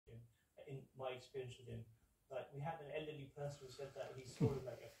my experience with him. Like we had an elderly person who said that he saw him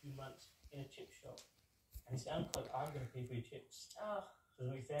like a few months in a chip shop, and he said, "Uncle, I'm going to pay for your chips." Oh. Does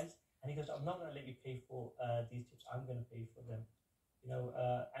that make sense? And he goes, "I'm not going to let you pay for these chips. I'm going to pay for them." You know,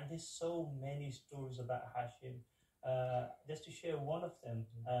 and there's so many stories about Hashim. Just to share one of them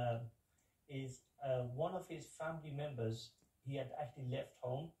is one of his family members. He had actually left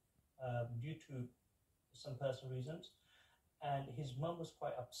home due to some personal reasons, and his mum was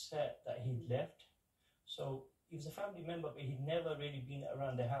quite upset that he'd left. So he was a family member, but he'd never really been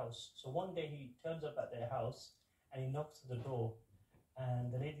around their house. So one day he turns up at their house and he knocks at the door,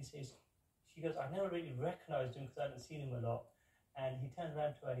 and the lady says, she goes, "I never really recognized him because I hadn't seen him a lot." And he turned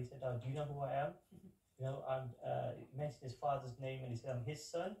around to her and he said, "Oh, do you know who I am?" You know, he mentioned his father's name and he said, "I'm his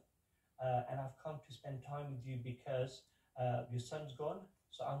son, and I've come to spend time with you because your son's gone.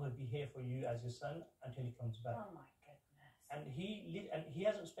 So I'm going to be here for you as your son until he comes back." Oh my goodness. And he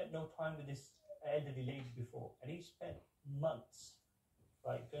hasn't spent no time with this elderly lady before, and he spent months,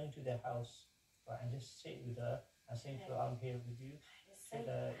 right, going to their house, right, and just sitting with her and saying to her, "I'm here with you."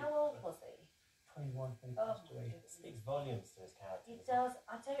 So, how old was he? 21 when he passed away. It speaks volumes to his character. He does.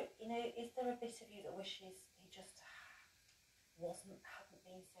 I don't. You know, is there a bit of you that wishes he just hadn't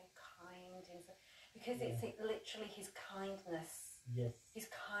been so kind because it's literally his kindness. Yes. His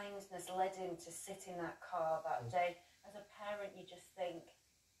kindness led him to sit in that car that day. As a parent, you just think,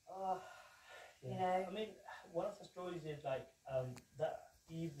 oh. You know, I mean, one of the stories is like that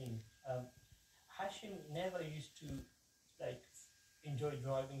evening, Hashim never used to like enjoy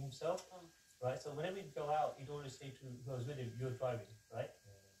driving himself, right? So whenever he'd go out, he'd always say to who was with him, "You're driving," right?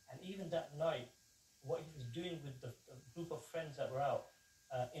 And even that night, what he was doing with the group of friends that were out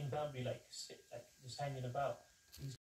in Banbury, like just hanging about,